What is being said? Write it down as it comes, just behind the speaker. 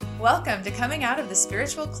Welcome to Coming Out of the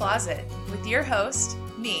Spiritual Closet with your host,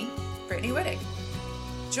 me, Brittany Wittig.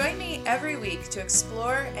 Join me every week to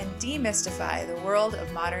explore and demystify the world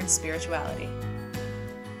of modern spirituality.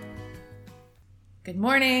 Good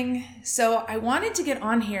morning. So I wanted to get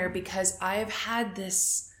on here because I've had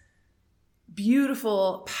this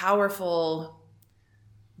beautiful, powerful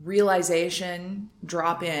realization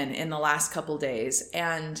drop in the last couple days,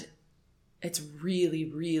 and it's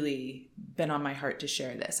really been on my heart to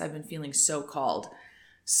share this. I've been feeling so called.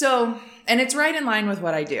 And it's right in line with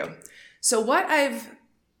what I do. So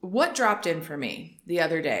what dropped in for me the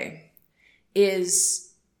other day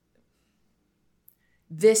is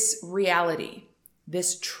this reality,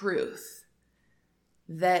 this truth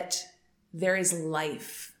that there is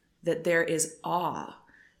life, that there is awe,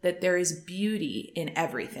 that there is beauty in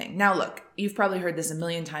everything. Now look, you've probably heard this a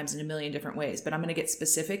million times in a million different ways, but I'm going to get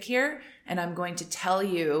specific here, and I'm going to tell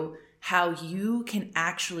you how you can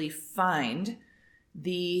actually find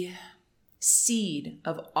the seed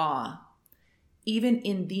of awe, even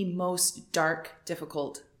in the most dark,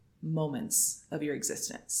 difficult moments of your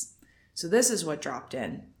existence. So this is what dropped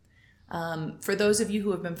in. For those of you who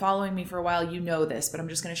have been following me for a while, you know this, but I'm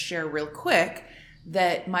just going to share real quick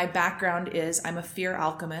that my background is I'm a fear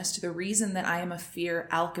alchemist. The reason that I am a fear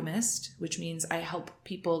alchemist, which means I help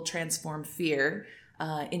people transform fear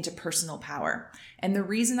into personal power. And the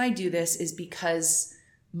reason I do this is because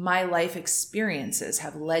my life experiences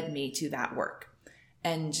have led me to that work.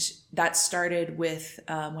 And that started with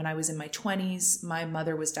when I was in my 20s. My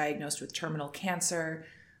mother was diagnosed with terminal cancer,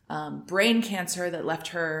 brain cancer that left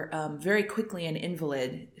her very quickly an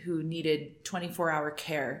invalid who needed 24-hour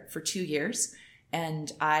care for 2 years.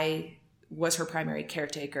 And I was her primary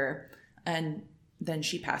caretaker, and then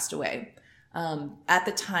she passed away. At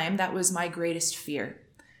the time, that was my greatest fear,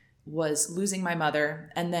 was losing my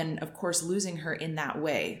mother. And then, of course, losing her in that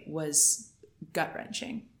way was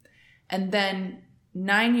gut-wrenching. And then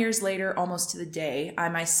 9 years later, almost to the day, I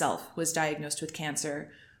myself was diagnosed with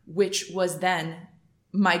cancer, which was then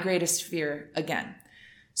my greatest fear again.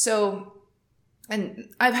 And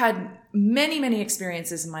I've had many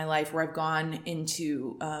experiences in my life where I've gone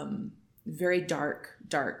into very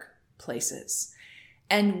dark places.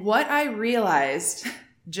 And what I realized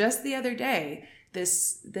just the other day,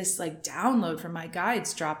 this like download from my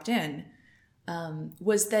guides dropped in,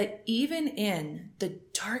 was that even in the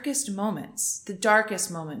darkest moments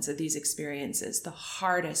of these experiences, the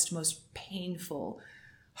hardest, most painful,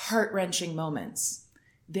 heart-wrenching moments,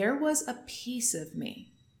 there was a piece of me.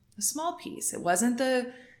 A small piece. It wasn't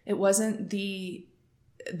the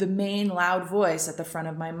main loud voice at the front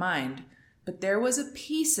of my mind, but there was a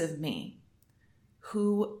piece of me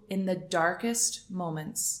who in the darkest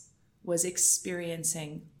moments was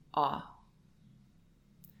experiencing awe.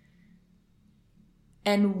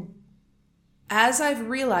 And as I've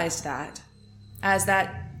realized that, as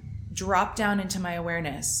that dropped down into my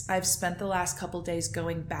awareness, I've spent the last couple days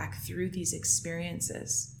going back through these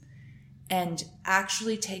experiences and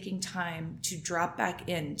actually taking time to drop back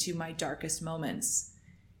into my darkest moments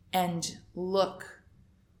and look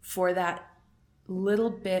for that little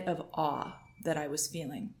bit of awe that I was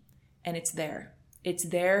feeling. And it's there. It's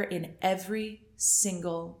there in every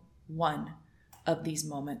single one of these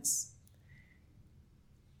moments.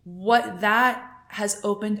 What that has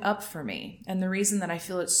opened up for me, and the reason that I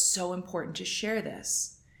feel it's so important to share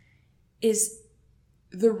this, is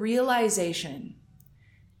the realization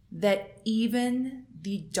that even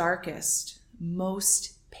the darkest,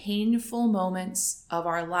 most painful moments of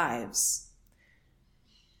our lives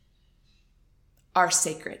are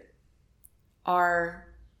sacred, are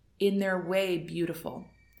in their way beautiful.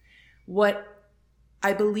 What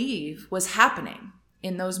I believe was happening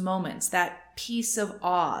in those moments, that piece of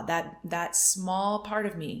awe, that small part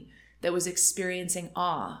of me that was experiencing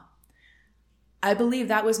awe, I believe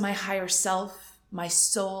that was my higher self, my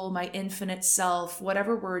soul, my infinite self,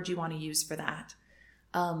 whatever word you want to use for that,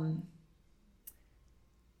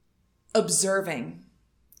 observing,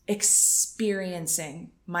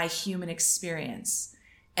 experiencing my human experience.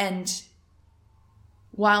 And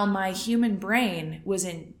while my human brain was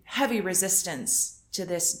in heavy resistance to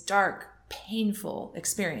this dark, painful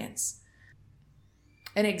experience,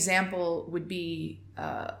 an example would be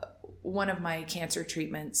one of my cancer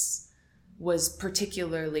treatments was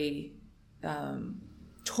particularly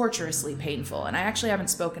torturously painful. And I actually haven't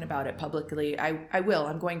spoken about it publicly. I will.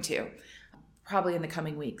 I'm going to, probably in the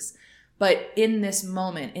coming weeks. But in this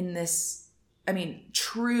moment,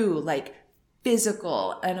 true, like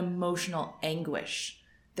physical and emotional anguish,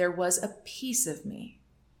 there was a piece of me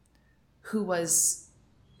who was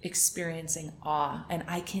experiencing awe. And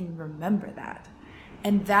I can remember that.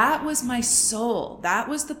 And that was my soul. That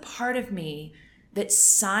was the part of me that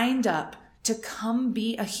signed up to come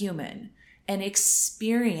be a human and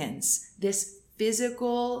experience this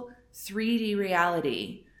physical 3D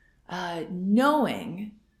reality,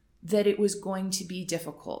 knowing that it was going to be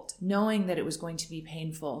difficult, knowing that it was going to be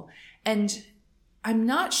painful. And I'm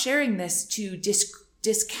not sharing this to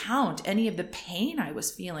discount any of the pain I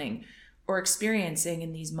was feeling or experiencing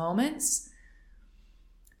in these moments.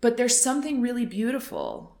 But there's something really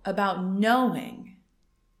beautiful about knowing,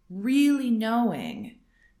 really knowing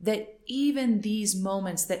that even these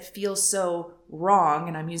moments that feel so wrong,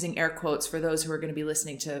 and I'm using air quotes for those who are going to be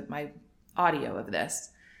listening to my audio of this,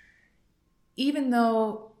 even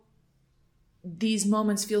though these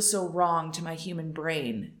moments feel so wrong to my human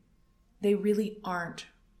brain, they really aren't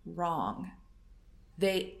wrong.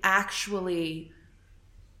 They actually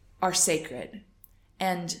are sacred.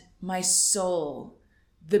 And my soul,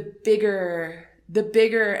 the bigger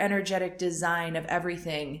energetic design of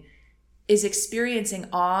everything, is experiencing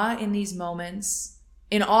awe in these moments,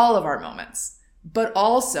 in all of our moments, but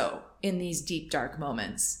also in these deep, dark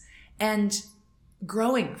moments, and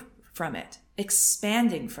growing from it,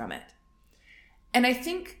 expanding from it. And I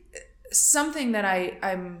think something that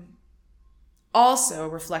I'm also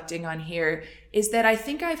reflecting on here is that I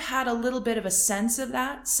think I've had a little bit of a sense of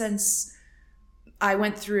that since I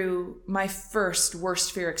went through my first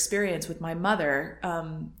worst fear experience with my mother,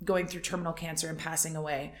 going through terminal cancer and passing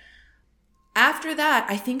away. After that,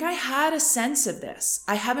 I think I had a sense of this.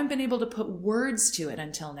 I haven't been able to put words to it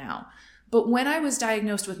until now. But when I was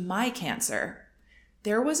diagnosed with my cancer,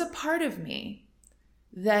 there was a part of me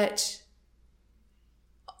that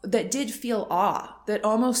did feel awe, that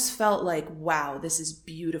almost felt like, wow, this is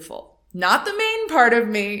beautiful. Not the main part of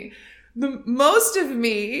me. Most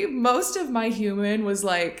of my human was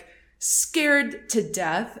like scared to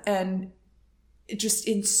death and just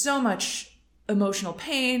in so much emotional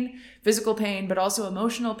pain, physical pain, but also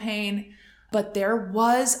emotional pain. But there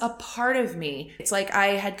was a part of me. It's like I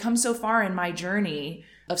had come so far in my journey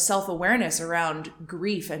of self-awareness around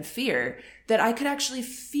grief and fear that I could actually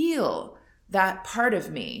feel that part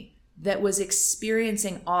of me that was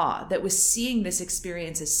experiencing awe, that was seeing this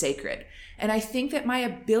experience as sacred. And I think that my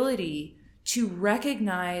ability to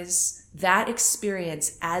recognize that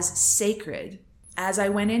experience as sacred as I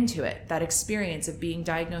went into it, that experience of being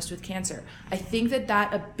diagnosed with cancer, I think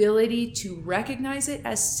that ability to recognize it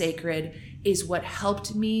as sacred is what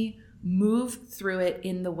helped me move through it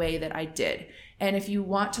in the way that I did. And if you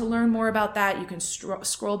want to learn more about that, you can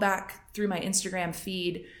scroll back through my Instagram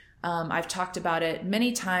feed. I've talked about it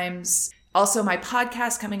many times. Also, my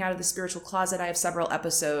podcast, Coming Out of the Spiritual Closet, I have several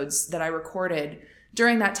episodes that I recorded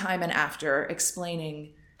during that time and after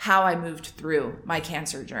explaining how I moved through my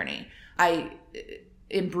cancer journey.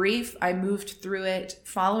 In brief, I moved through it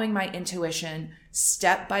following my intuition,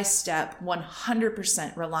 step by step,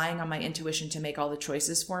 100% relying on my intuition to make all the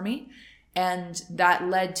choices for me. And that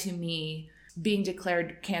led to me being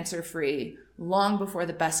declared cancer-free long before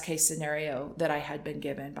the best case scenario that I had been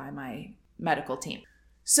given by my medical team.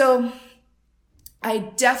 So I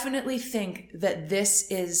definitely think that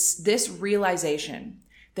this realization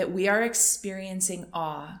that we are experiencing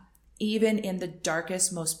awe even in the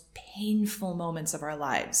darkest, most painful moments of our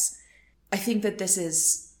lives. I think that this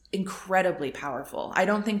is incredibly powerful. I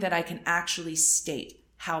don't think that I can actually state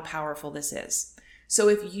how powerful this is. So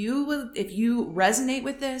if you resonate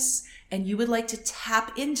with this and you would like to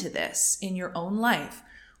tap into this in your own life,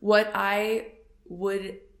 what I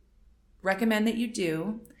would recommend that you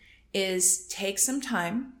do is take some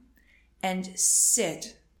time and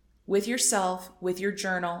sit with yourself, with your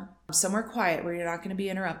journal, somewhere quiet where you're not going to be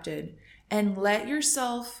interrupted, and let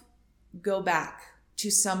yourself go back to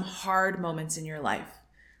some hard moments in your life.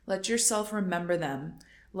 Let yourself remember them.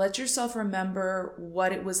 Let yourself remember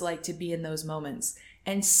what it was like to be in those moments,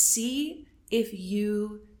 and see if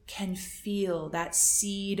you can feel that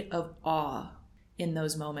seed of awe in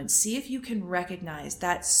those moments. See if you can recognize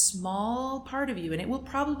that small part of you, and it will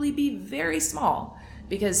probably be very small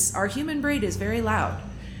because our human brain is very loud.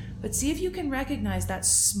 But see if you can recognize that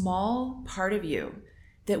small part of you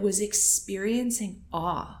that was experiencing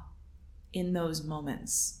awe in those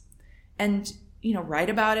moments. And, write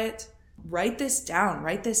about it, write this down,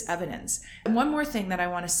 write this evidence. And one more thing that I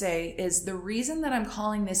want to say is the reason that I'm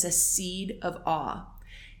calling this a seed of awe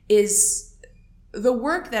is the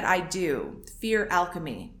work that I do, Fear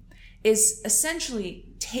Alchemy, is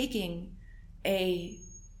essentially taking a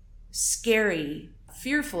scary,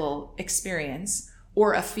 fearful experience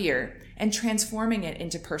or a fear and transforming it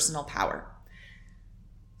into personal power.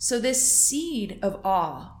 So this seed of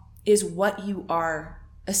awe is what you are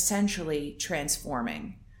essentially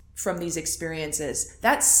transforming from these experiences.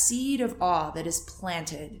 That seed of awe that is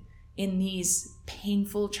planted in these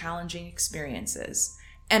painful, challenging experiences.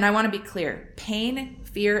 And I want to be clear, pain,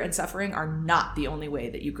 fear, and suffering are not the only way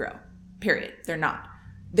that you grow. Period. They're not.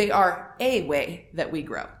 They are a way that we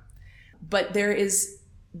grow. But there is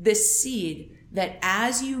this seed that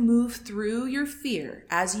as you move through your fear,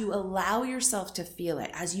 as you allow yourself to feel it,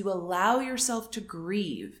 as you allow yourself to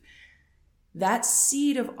grieve, that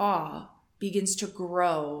seed of awe begins to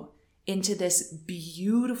grow into this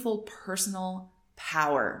beautiful personal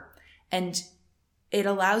power. And it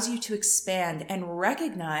allows you to expand and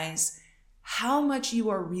recognize how much you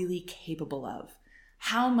are really capable of,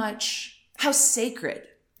 how sacred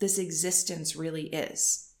this existence really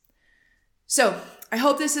is. So I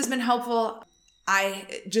hope this has been helpful.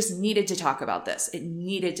 I just needed to talk about this. It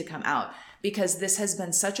needed to come out because this has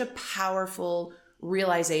been such a powerful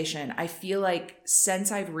realization. I feel like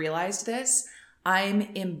since I've realized this, I'm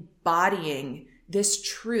embodying this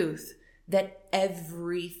truth that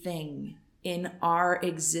everything in our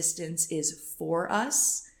existence is for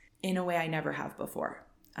us in a way I never have before.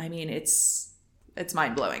 I mean, it's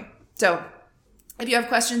mind-blowing. So if you have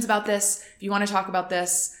questions about this, if you want to talk about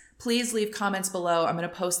this, please leave comments below. I'm going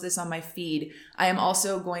to post this on my feed. I am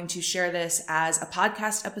also going to share this as a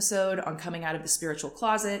podcast episode on Coming Out of the Spiritual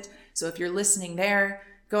Closet. So if you're listening there,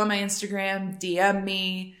 go on my Instagram, DM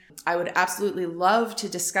me. I would absolutely love to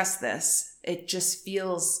discuss this. It just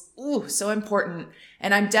feels so important.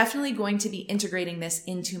 And I'm definitely going to be integrating this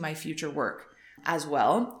into my future work as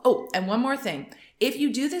well. Oh, and one more thing. If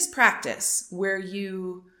you do this practice where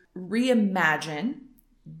you reimagine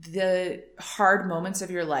the hard moments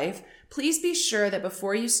of your life, please be sure that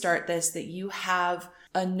before you start this, that you have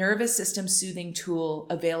a nervous system soothing tool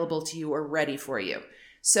available to you or ready for you.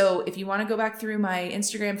 So if you want to go back through my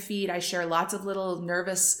Instagram feed, I share lots of little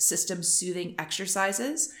nervous system soothing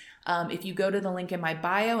exercises. If you go to the link in my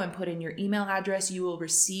bio and put in your email address, you will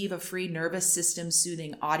receive a free nervous system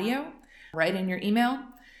soothing audio right in your email.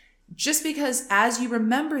 Just because as you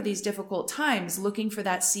remember these difficult times, looking for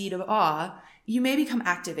that seed of awe, you may become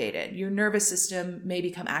activated. Your nervous system may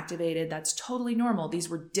become activated. That's totally normal. These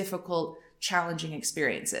were difficult, challenging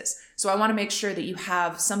experiences. So I want to make sure that you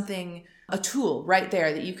have something, a tool right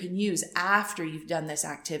there that you can use after you've done this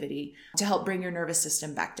activity to help bring your nervous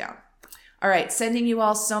system back down. All right, sending you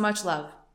all so much love.